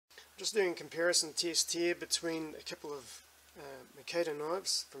Just doing a comparison test here between a couple of Mercator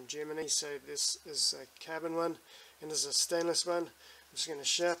knives from Germany. So this is a carbon one and this is a stainless one. I'm just going to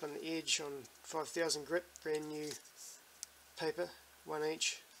sharpen the edge on 5000 grit, brand new paper, one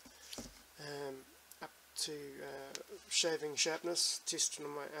each, up to shaving sharpness, tested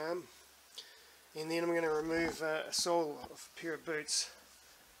on my arm. And then I'm going to remove a sole of a pair of boots,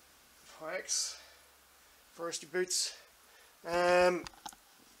 hikes, forestry boots.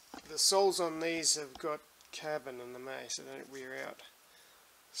 The soles on these have got carbon in them, so they don't wear out.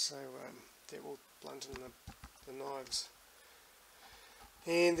 So that will blunten the knives.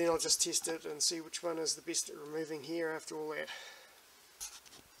 And then I'll just test it and see which one is the best at removing here after all that.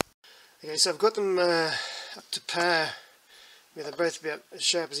 Okay, so I've got them up to par, where they're both about as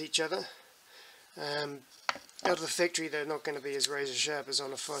sharp as each other. Out of the factory they're not going to be as razor sharp as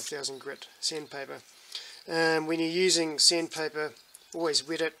on a 5000 grit sandpaper. When you're using sandpaper, always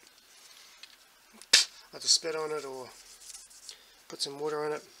wet it, either spit on it or put some water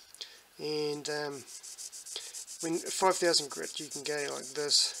on it. And when 5000 grit, you can go like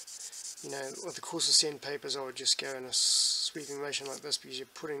this. You know, with the coarser sandpapers, I would just go in a sweeping motion like this, because you're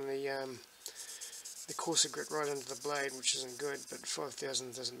putting the coarser grit right into the blade, which isn't good. But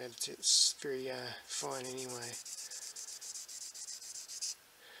 5000 doesn't matter; it's very fine anyway.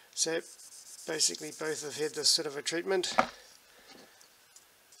 So basically, both have had this sort of a treatment.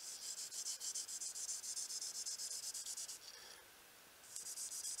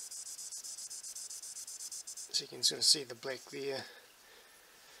 So you can sort of see the black there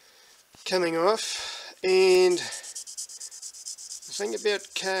coming off. And the thing about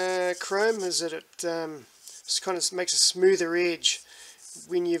chrome is that it just kind of makes a smoother edge.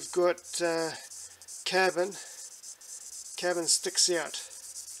 When you've got carbon sticks out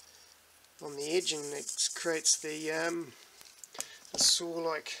on the edge, and it creates the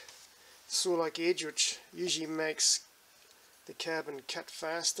saw-like edge, which usually makes the carbon cut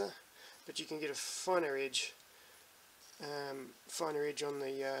faster. But you can get a finer edge on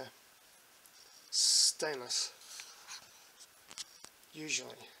the stainless,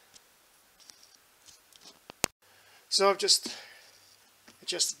 usually. So I've just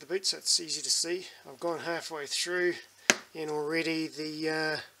adjusted the boot so it's easy to see. I've gone halfway through, and already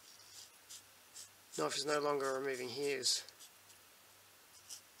the knife is no longer removing hairs.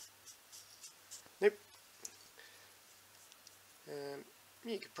 Nope.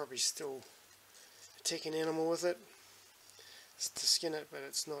 You could probably still attack an animal with it to skin it, but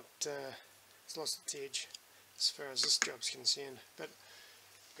it's not. It's lost its edge as far as this job's concerned. But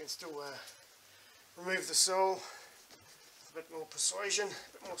you can still remove the sole with a bit more persuasion,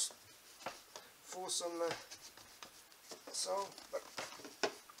 a bit more force on the sole. But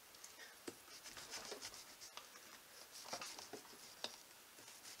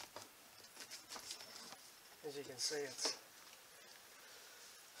as you can see, it's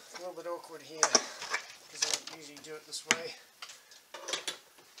a little bit awkward here, because I don't usually do it this way.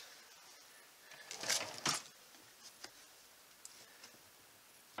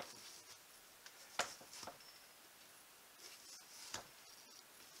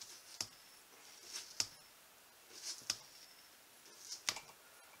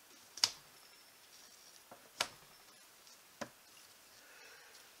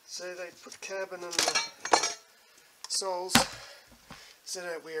 So they put carbon in the soles so they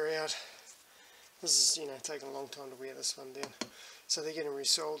don't wear out. This is, taking a long time to wear this one down. So they're getting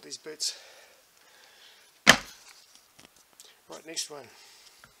resoled, these boots. Right, next one.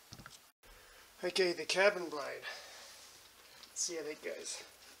 Okay, the carbon blade. Let's see how that goes.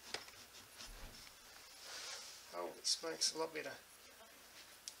 Oh, it smokes a lot better.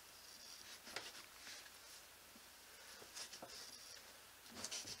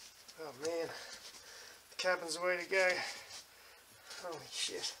 Oh man, the carbon's the way to go. Holy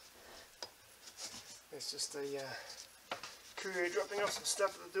shit. There's just a courier dropping off some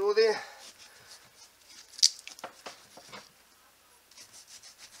stuff at the door there.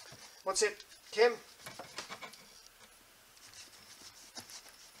 What's it, Kim?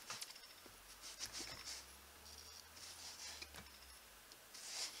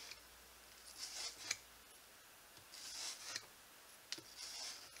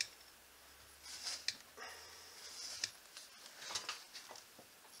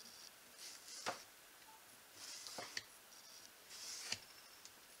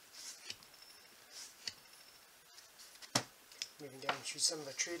 Moving down through some of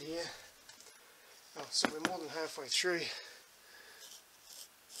the tread here. Oh, so we're more than halfway through.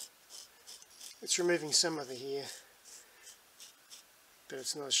 It's removing some of the hair, but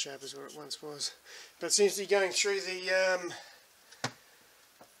it's not as sharp as what it once was. But it seems to be going through the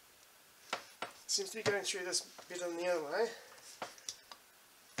seems to be going through this better than the other way.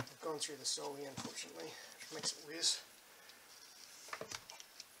 I've gone through the sole here, unfortunately, which makes it worse.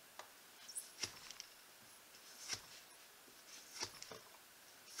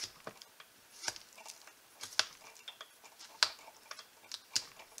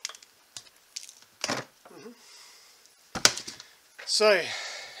 So,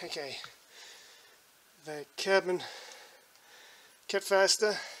 okay, the carbon cut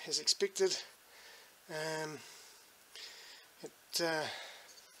faster as expected. It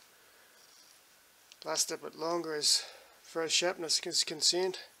lasted a bit longer as far as sharpness is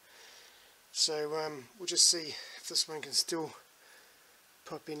concerned. So we'll just see if this one can still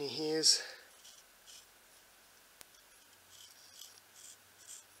pop any hairs.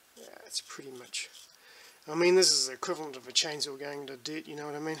 Yeah, it's pretty much. I mean, this is the equivalent of a chainsaw going to dirt, you know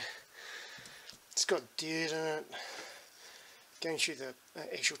what I mean? It's got dirt in it. Going through the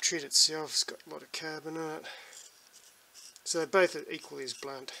actual tread itself, it's got a lot of carbon in it. So they're both equally as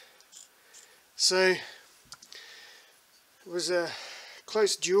blunt. So it was a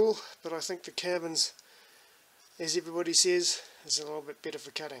close duel, but I think the carbons, as everybody says, is a little bit better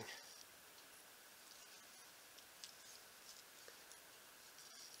for cutting.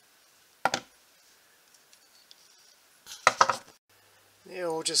 Yeah,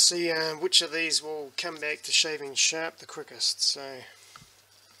 we'll just see which of these will come back to shaving sharp the quickest. So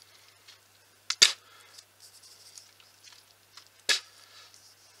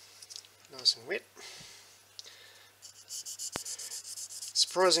nice and wet.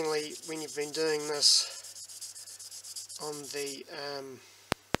 Surprisingly, when you've been doing this on the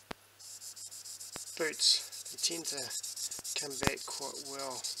boots, they tend to come back quite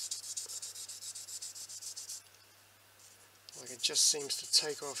well. Like it just seems to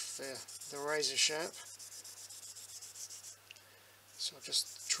take off the razor sharp. So I'll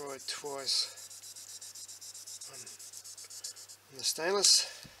just try it twice on the stainless.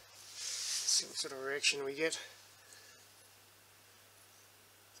 See what sort of reaction we get.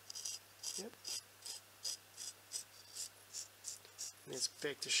 Yep. And it's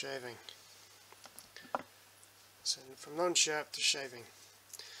back to shaving. So from non-sharp to shaving.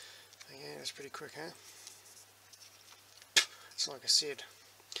 Okay, that's pretty quick, huh? So like I said,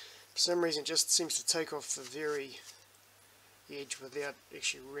 for some reason it just seems to take off the very edge without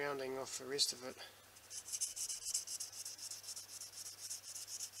actually rounding off the rest of it.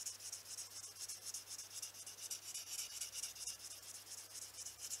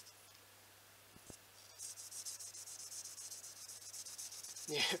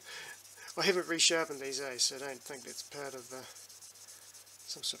 Yeah, I haven't resharpened these, so I don't think that's part of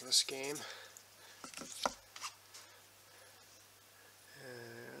some sort of a scam.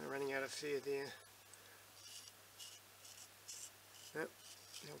 Running out of fare there. Nope,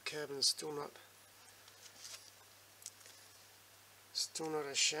 the old carbon is still not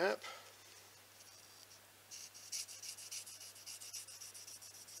as sharp.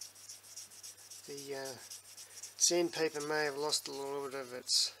 The sandpaper may have lost a little bit of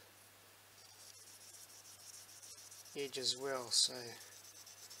its edge as well, so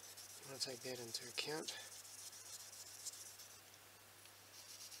I want to take that into account.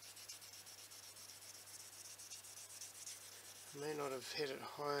 I may not have hit it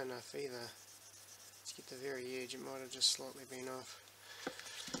high enough either to get the very edge. It might have just slightly been off.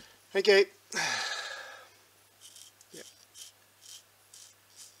 Okay. Yep.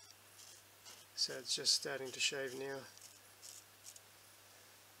 So it's just starting to shave now.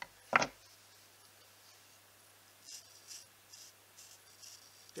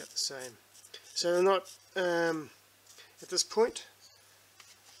 Yep, the same. So we're not at this point.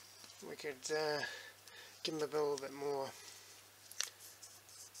 We could give them a little bit more.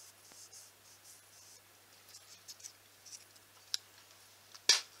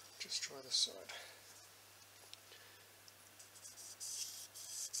 Just try this side.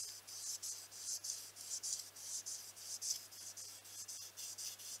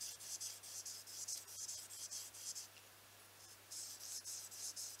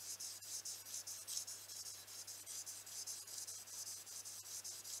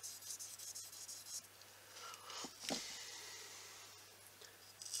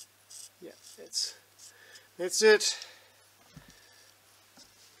 Yeah, that's it.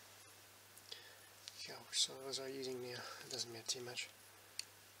 Which side was I using now? It doesn't matter too much.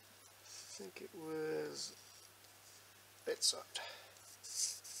 I think it was that side.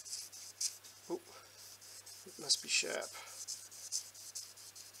 Oh, it must be sharp.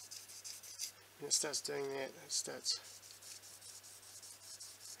 When it starts doing that, it starts.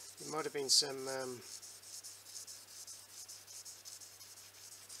 There might have been some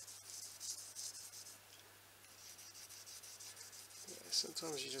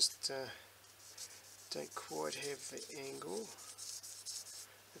sometimes you just don't quite have the angle,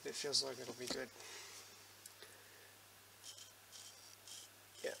 but that feels like it'll be good.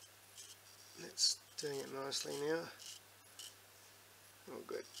 Yeah, that's doing it nicely now. All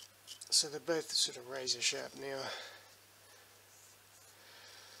good. So they're both sort of razor sharp now.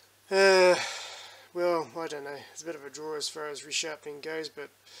 Well, I don't know. It's a bit of a draw as far as resharpening goes, but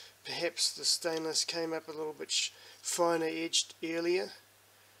perhaps the stainless came up a little bit finer edged earlier.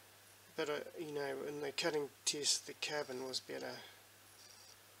 But you know, in the cutting test, the carbon was better.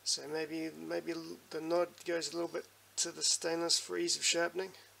 So maybe the nod goes a little bit to the stainless for ease of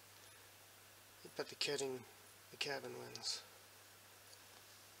sharpening, but the carbon wins.